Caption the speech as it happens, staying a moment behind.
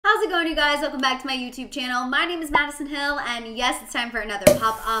How's it going, you guys? Welcome back to my YouTube channel. My name is Madison Hill, and yes, it's time for another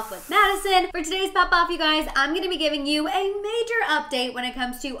Pop Off with Madison. For today's Pop Off, you guys, I'm going to be giving you a major update when it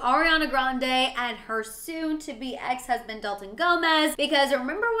comes to Ariana Grande and her soon-to-be ex-husband, Dalton Gomez, because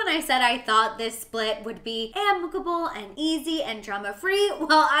remember when I said I thought this split would be amicable and easy and drama-free?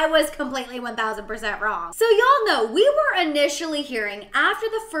 Well, I was completely 1000% wrong. So y'all know, we were initially hearing, after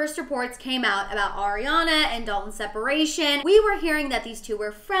the first reports came out about Ariana and Dalton's separation, we were hearing that these two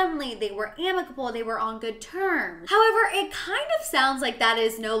were friendly, they were amicable, they were on good terms. However, it kind of sounds like that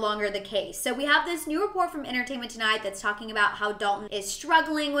is no longer the case. So we have this new report from Entertainment Tonight that's talking about how Dalton is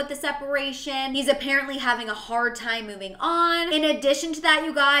struggling with the separation. He's apparently having a hard time moving on. In addition to that,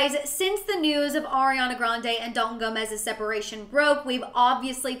 you guys, since the news of Ariana Grande and Dalton Gomez's separation broke, we've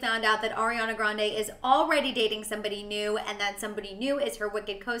obviously found out that Ariana Grande is already dating somebody new, and that somebody new is her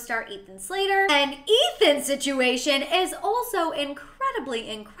Wicked co-star Ethan Slater. And Ethan's situation is also incredibly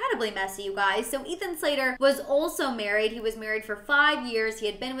messy, you guys. So Ethan Slater was also married. He was married for 5 years. He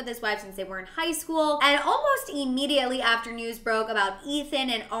had been with his wife since they were in high school. And almost immediately after news broke about Ethan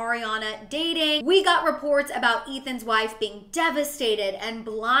and Ariana dating, we got reports about Ethan's wife being devastated and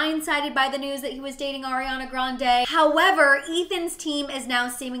blindsided by the news that he was dating Ariana Grande. However, Ethan's team is now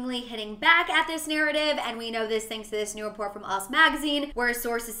seemingly hitting back at this narrative, and we know this thanks to this new report from Us Magazine, where a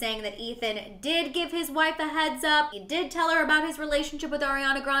source is saying that Ethan did give his wife a heads up. He did tell her about his relationship with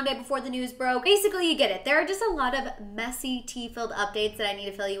Ariana Grande before the news broke. Basically, you get it. There are just a lot of messy, tea-filled updates that I need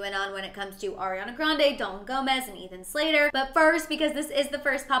to fill you in on when it comes to Ariana Grande, Dalton Gomez, and Ethan Slater. But first, because this is the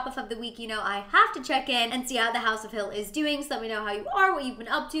first pop-off of the week, you know I have to check in and see how the House of Hill is doing, so let me know how you are, what you've been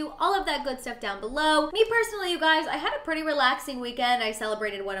up to, all of that good stuff down below. Me personally, you guys, I had a pretty relaxing weekend. I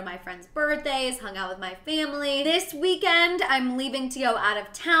celebrated one of my friend's birthdays, hung out with my family. This weekend, I'm leaving to go out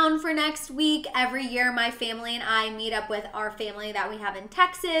of town for next week. Every year, my family and I meet up with our family that we have in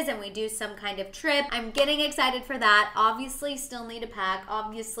Texas, and we do some kind of trip. I'm getting excited for that. Obviously, still need to pack.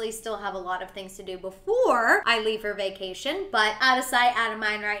 Obviously, still have a lot of things to do before I leave for vacation, but out of sight, out of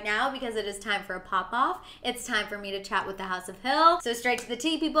mind right now, because it is time for a pop-off. It's time for me to chat with the House of Hill. So straight to the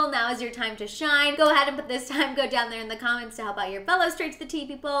tea, people. Now is your time to shine. Go ahead and put this time code down there in the comments to help out your fellow straight to the tea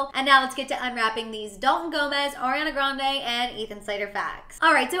people. And now let's get to unwrapping these Dalton Gomez, Ariana Grande, and Ethan Slater facts.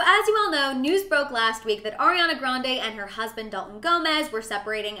 All right, so as you all know, news broke last week that Ariana Grande and her husband Dalton Gomez were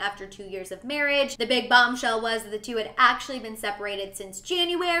separating after 2 years of marriage. The big bombshell was that the two had actually been separated since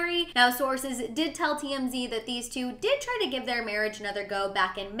January. Now, sources did tell TMZ that these two did try to give their marriage another go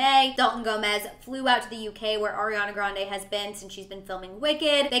back in May. Dalton Gomez flew out to the UK, where Ariana Grande has been since she's been filming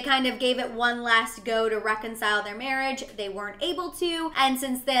Wicked. They kind of gave it one last go to reconcile their marriage. They weren't able to, and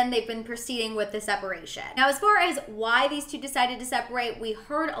since then they've been proceeding with the separation. Now, as far as why these two decided to separate, we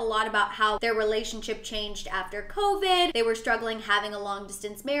heard a lot about how their relationship changed after COVID. They were struggling having a long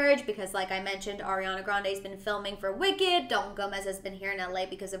distance marriage because, like I mentioned, Ariana Grande's been filming for Wicked. Dalton Gomez has been here in LA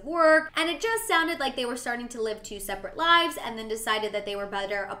because of work, and it just sounded like they were starting to live two separate lives, and then decided that they were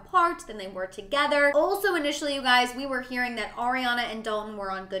better apart than they were together. Also, initially, you guys, we were hearing that Ariana and Dalton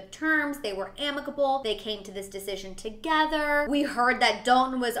were on good terms. They were amicable. They came to this decision together. We heard that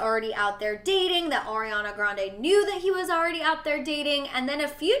Dalton was already out there dating, that Ariana Grande knew that he was already out there dating, and then a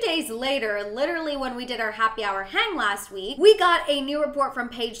few days later, literally when we did our happy hour hang last week, we got a new report from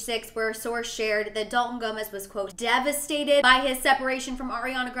Page 6 where a source shared that Dalton Gomez was, quote, devastated by his separation from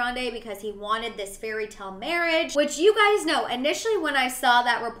Ariana Grande because he wanted this fairy tale marriage, which you guys know, initially when I saw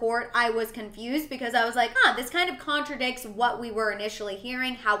that report, I was confused because I was like, this kind of contradicts what we were initially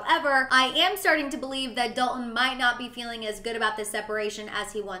hearing. However, I am starting to believe that Dalton might not be feeling as good about this separation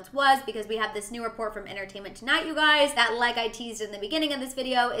as he once was, because we have this new report from Entertainment Tonight, you guys, that, like I teased in the beginning of this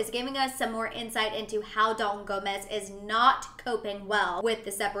video, is giving us some more insight into how Dalton Gomez is not coping well with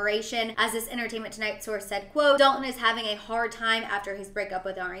the separation. As this Entertainment Tonight source said, quote, Dalton is having a hard time after his breakup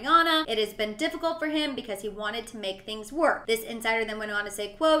with Ariana. It has been difficult for him because he wanted to make things work. This insider then went on to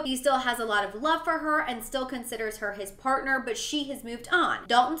say, quote, he still has a lot of love for her and still considers her his partner, but she has moved on.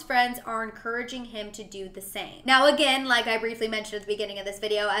 Dalton's friends are encouraging him to do the same. Now, again, like I briefly mentioned at the beginning of this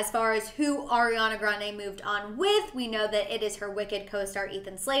video, as far as who Ariana Grande moved on with, we know that it is her Wicked co-star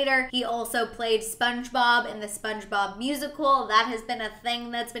Ethan Slater. He also played SpongeBob in the SpongeBob musical. That has been a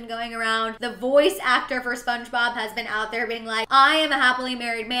thing that's been going around. The voice actor for SpongeBob has been out there being like, I am a happily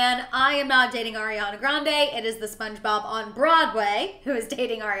married man. I am not dating Ariana Grande. It is the SpongeBob on Broadway who is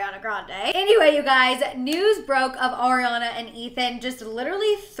dating Ariana Grande. Anyway, you guys, news broke of Ariana and Ethan just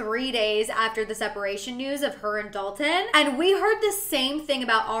literally 3 days after the separation news of her and Dalton. And we heard the same thing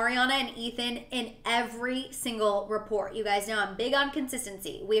about Ariana and Ethan in every single report. You guys know I'm big on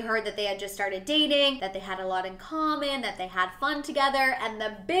consistency. We heard that they had just started dating, that they had a lot in common, that they had had fun together, and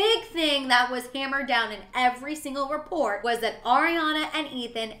the big thing that was hammered down in every single report was that Ariana and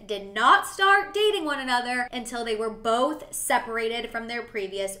Ethan did not start dating one another until they were both separated from their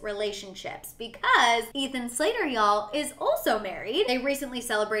previous relationships, because Ethan Slater, y'all, is also married. They recently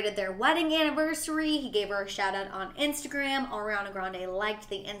celebrated their wedding anniversary. He gave her a shout out on Instagram. Ariana Grande liked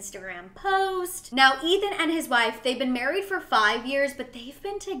the Instagram post. Now, Ethan and his wife, they've been married for 5 years, but they've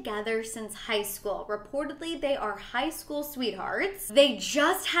been together since high school. Reportedly, they are high school sweethearts. They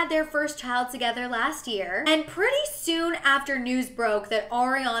just had their first child together last year, and pretty soon after news broke that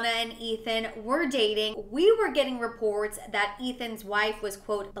Ariana and Ethan were dating, we were getting reports that Ethan's wife was,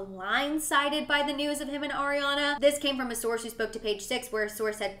 quote, blindsided by the news of him and Ariana. This came from a source who spoke to Page 6, where a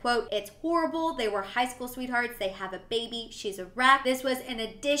source said, quote, it's horrible. They were high school sweethearts. They have a baby. She's a wreck. This was in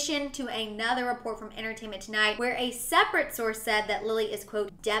addition to another report from Entertainment Tonight, where a separate source said that Lily is,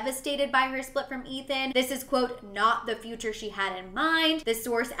 quote, devastated by her split from Ethan. This is, quote, not the future she had in mind. The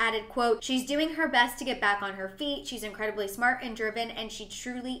source added, quote, she's doing her best to get back on her feet. She's incredibly smart and driven, and she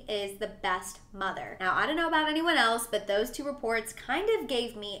truly is the best mother. Now, I don't know about anyone else, but those two reports kind of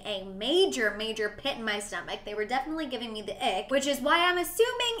gave me a major pit in my stomach. They were definitely giving me the ick, which is why I'm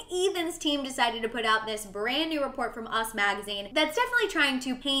assuming Ethan's team decided to put out this brand new report from Us Magazine that's definitely trying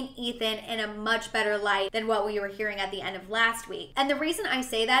to paint Ethan in a much better light than what we were hearing at the end of last week. And the reason I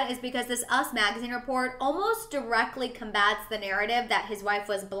say that is because this Us Magazine report almost directly combats the narrative that his wife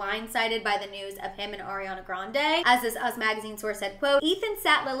was blindsided by the news of him and Ariana Grande. As this Us Magazine source said, quote, Ethan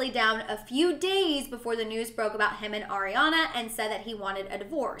sat Lily down a few days before the news broke about him and Ariana and said that he wanted a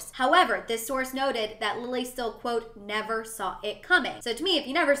divorce. However, this source noted that Lily still, quote, never saw it coming. So to me, if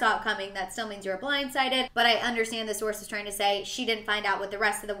you never saw it coming, that still means you were blindsided, but I understand the source is trying to say she didn't find out with the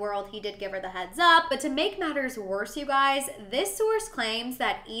rest of the world. He did give her the heads up. But to make matters worse, you guys, this source claims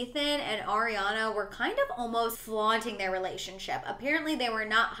that Ethan and Ariana were kind of almost flaunting their relationship. Apparently, they were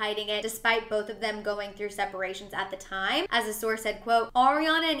not hiding it, despite both of them going through separations at the time. As the source said, quote,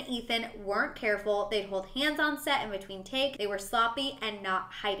 Ariana and Ethan weren't careful. They'd hold hands on set in between takes. They were sloppy and not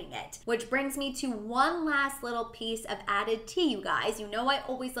hiding it. Which brings me to one last little piece of added tea, you guys. You know I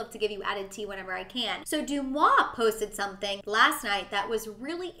always love to give you added tea whenever I can. So DeuxMoi posted something last night that was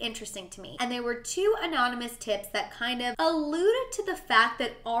really interesting to me. And there were two anonymous tips that kind of alluded to the fact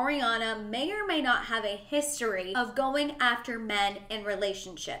that Ariana may or may not have a history of going after men in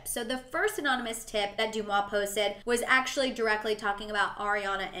relationships. So the first anonymous tip that DeuxMoi posted was actually directly talking about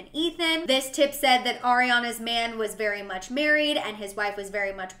Ariana and Ethan. This tip said that Ariana's man was very much married and his wife was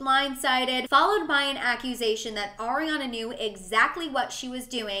very much blindsided, followed by an accusation that Ariana knew exactly what she was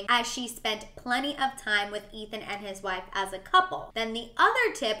doing as she spent plenty of time with Ethan and his wife as a couple. Then the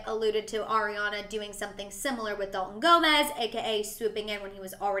other tip alluded to Ariana doing something similar with Dalton Gomez, aka swooping in when he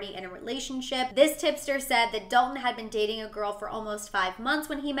was already in a relationship. This tipster said that Dalton had been dating a girl for almost 5 months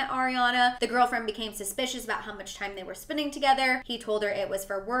when he met Ariana. The girlfriend became suspicious about how much time they were spending together. He told her it was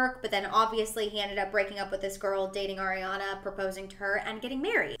for work, but then obviously he ended up breaking up with this girl, dating Ariana, proposing to her, and getting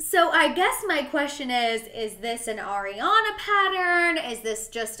married. So I guess my question is this an Ariana pattern? Is this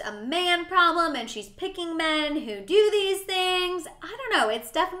just a man problem and she's picking men who do these things? I don't know.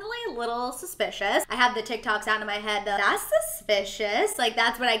 It's definitely a little suspicious. I have the TikToks out in my head that that's suspicious. Like,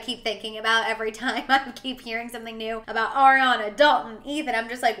 that's what I keep thinking about every time I keep hearing something new about Ariana, Dalton, Ethan. I'm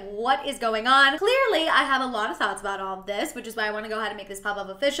just like, what is going on? Clearly, I have a lot of thoughts about all of this, which is why I want to go ahead and make this pop-up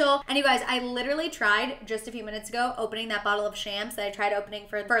official. And you guys, I literally tried just a few minutes ago opening that bottle of shams that I tried opening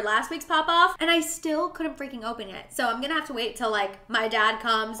for last week's pop-off, and I still couldn't freaking open it. So I'm gonna have to wait till like my dad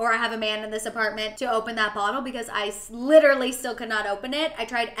comes or I have a man in this apartment to open that bottle, because I literally still could not open it. I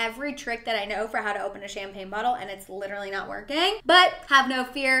tried every trick that I know for how to open a champagne bottle and it's literally not working. But have no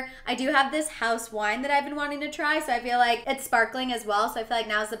fear, I do have this house wine that I've been wanting to try, so I feel like it's sparkling as well, so I feel like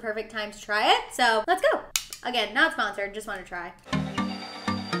now's the perfect time to try it. So let's go. Again, not sponsored, just want to try.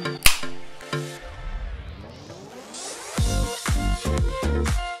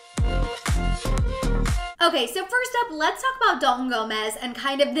 Okay, so first up, let's talk about Dalton Gomez and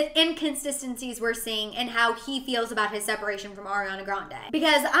kind of the inconsistencies we're seeing and how he feels about his separation from Ariana Grande.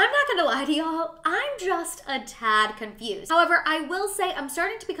 Because I'm not gonna lie to y'all, I'm just a tad confused. However, I will say I'm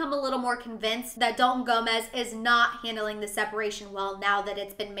starting to become a little more convinced that Dalton Gomez is not handling the separation well now that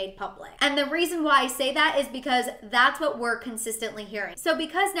it's been made public. And the reason why I say that is because that's what we're consistently hearing. So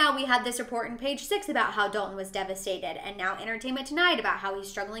because now we had this report in Page 6 about how Dalton was devastated, and now Entertainment Tonight about how he's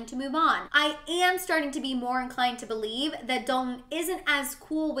struggling to move on, I am starting to be be more inclined to believe that Dalton isn't as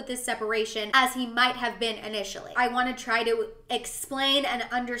cool with this separation as he might have been initially. I want to try to explain and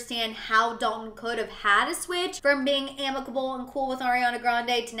understand how Dalton could have had a switch from being amicable and cool with Ariana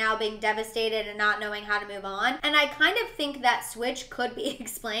Grande to now being devastated and not knowing how to move on. And I kind of think that switch could be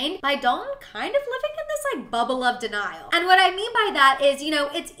explained by Dalton kind of living in this like bubble of denial. And what I mean by that is, you know,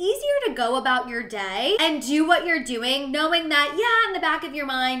 it's easier to go about your day and do what you're doing knowing that, yeah, in the back of your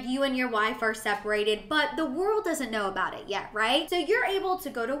mind, you and your wife are separated, but the world doesn't know about it yet, right? So you're able to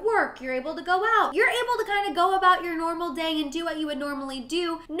go to work, you're able to go out, you're able to kind of go about your normal day and do what you would normally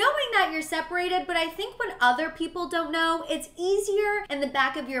do, knowing that you're separated. But I think when other people don't know, it's easier in the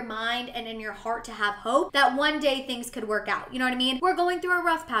back of your mind and in your heart to have hope that one day things could work out. You know what I mean? We're going through a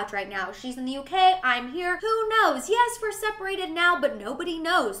rough patch right now. She's in the UK, I'm here. Who knows? Yes, we're separated now, but nobody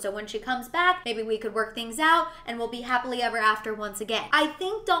knows. So when she comes back, maybe we could work things out and we'll be happily ever after once again. I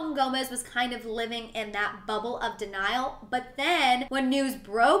think Dalton Gomez was kind of living in that bubble of denial, but then when news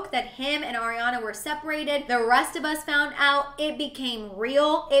broke that him and Ariana were separated, the rest of us found out, it became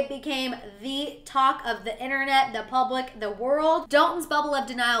real. It became the talk of the internet, the public, the world. Dalton's bubble of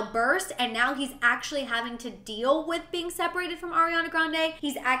denial burst, and now he's actually having to deal with being separated from Ariana Grande.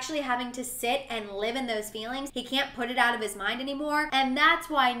 He's actually having to sit and live in those feelings. He can't put it out of his mind anymore, and that's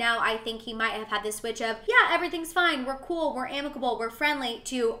why now I think he might have had this switch of, yeah, everything's fine, we're cool, we're amicable, we're friendly,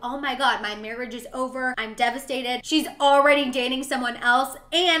 to, oh my god, my marriage is over, I'm devastated. She's already dating someone else,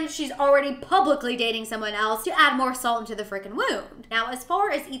 and she's already publicly dating someone else, to add more salt into the freaking wound. Now, as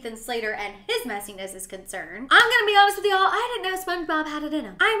far as Ethan Slater and his messiness is concerned, I'm gonna be honest with y'all, I didn't know SpongeBob had it in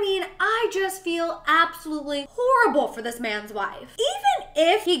him. I mean, I just feel absolutely horrible for this man's wife. Even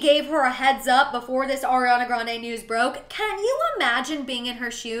if he gave her a heads up before this Ariana Grande news broke, can you imagine being in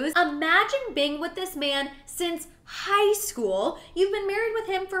her shoes? Imagine being with this man since high school. You've been married with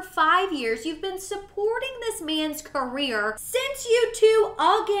him for 5 years. You've been supporting this man's career since you two,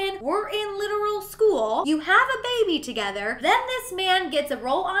 again, were in literal school. You have a baby together. Then this man gets a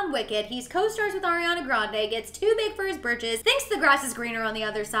role on Wicked. He's co-stars with Ariana Grande, gets too big for his britches, thinks the grass is greener on the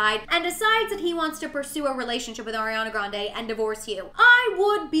other side, and decides that he wants to pursue a relationship with Ariana Grande and divorce you. I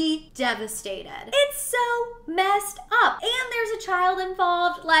would be devastated. It's so messed up. And there's a child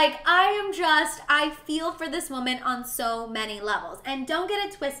involved. Like, I feel for this woman on so many levels. And don't get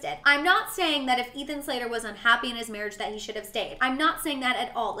it twisted. I'm not saying that if Ethan Slater was unhappy in his marriage that he should have stayed. I'm not saying that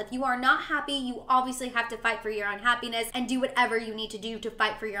at all. If you are not happy, you obviously have to fight for your own happiness and do whatever you need to do to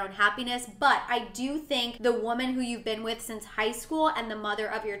fight for your own happiness. But I do think the woman who you've been with since high school and the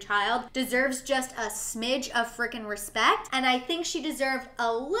mother of your child deserves just a smidge of freaking respect. And I think she deserved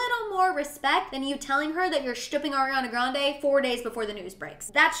a little more respect than you telling her that you're stooping Ariana Grande 4 days before the news breaks.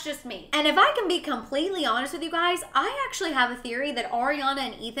 That's just me. And if I can be completely honest with you guys, I actually have a theory that Ariana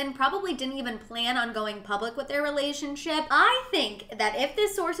and Ethan probably didn't even plan on going public with their relationship. I think that if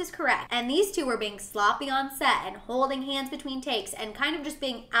this source is correct and these two were being sloppy on set and holding hands between takes and kind of just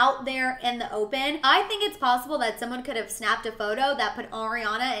being out there in the open, I think it's possible that someone could have snapped a photo that put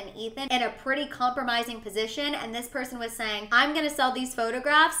Ariana and Ethan in a pretty compromising position, and this person was saying, I'm gonna sell these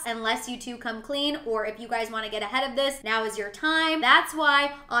photographs unless you two come clean, or if you guys want to get ahead of this, now is your time. That's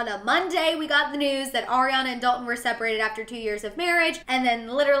why on a Monday we got the news that Ariana and Dalton were separated after 2 years of marriage, and then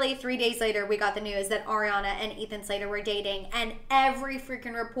literally 3 days later we got the news that Ariana and Ethan Slater were dating, and every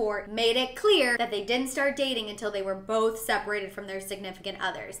freaking report made it clear that they didn't start dating until they were both separated from their significant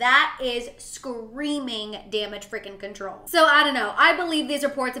others. That is screaming damage freaking control. So I don't know. I believe these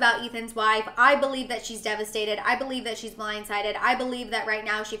reports about Ethan's wife. I believe that she's devastated. I believe that she's blindsided. I believe that right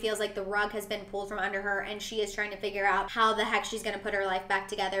now she feels like the rug has been pulled from under her and she is trying to figure out how the heck she's gonna put her life back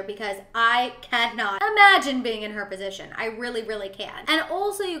together, because I cannot imagine being in her position. I really, really can. And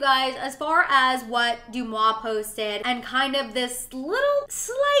also, you guys, as far as what Dumois posted and kind of this little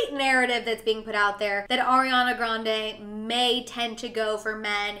slight narrative that's being put out there that Ariana Grande may tend to go for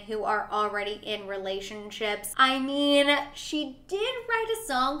men who are already in relationships. I mean, she did write a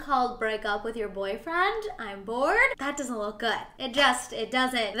song called Break Up With Your Boyfriend. I'm bored. That doesn't look good. It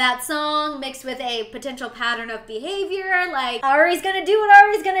doesn't. That song mixed with a potential pattern of behavior, like Ari's gonna do what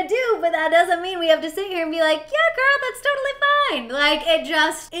Ari's gonna do, but that doesn't mean we have to sit here and be like, yeah, girl, that's totally fine. Like,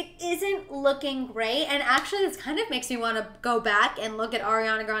 it isn't looking great. And actually, this kind of makes me want to go back and look at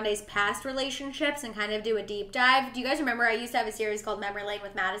Ariana Grande Grande's past relationships and kind of do a deep dive. Do you guys remember I used to have a series called Memory Lane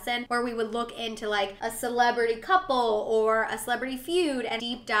with Maddison where we would look into like a celebrity couple or a celebrity feud and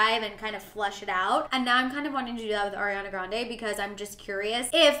deep dive and kind of flesh it out? And now I'm kind of wanting to do that with Ariana Grande because I'm just curious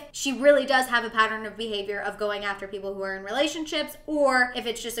if she really does have a pattern of behavior of going after people who are in relationships, or if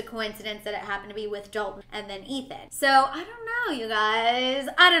it's just a coincidence that it happened to be with Dalton and then Ethan. So I don't know, you guys.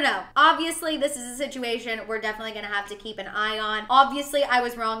 I don't know. Obviously, this is a situation we're definitely going to have to keep an eye on. Obviously, I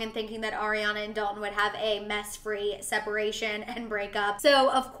was wrong in thinking that Ariana and Dalton would have a mess-free separation and breakup.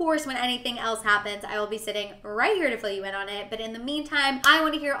 So, of course, when anything else happens, I will be sitting right here to fill you in on it. But in the meantime, I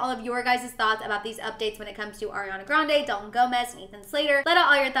want to hear all of your guys' thoughts about these updates when it comes to Ariana Grande, Dalton Gomez, and Ethan Slater. Let out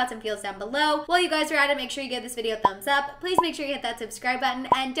all your thoughts and feels down below. While you guys are at it, make sure you give this video a thumbs up. Please make sure you hit that subscribe button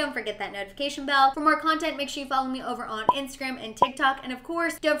and don't forget that notification bell. For more content, make sure you follow me over on Instagram and TikTok. And of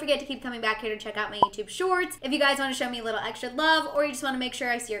course, don't forget to keep coming back here to check out my YouTube shorts. If you guys want to show me a little extra love or you just want to make sure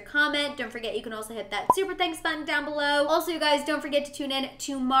I see your comment, don't forget you can also hit that super thanks button down below. Also, you guys, don't forget to tune in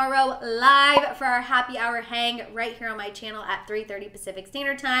tomorrow live for our happy hour hang right here on my channel at 3:30 Pacific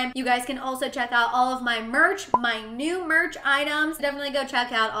Standard Time. You guys can also check out all of my merch, my new merch items. Definitely go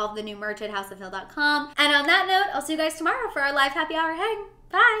check out all of the new merch at houseofhill.com. And on that note, I'll see you guys tomorrow for our live happy hour hang.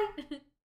 Bye!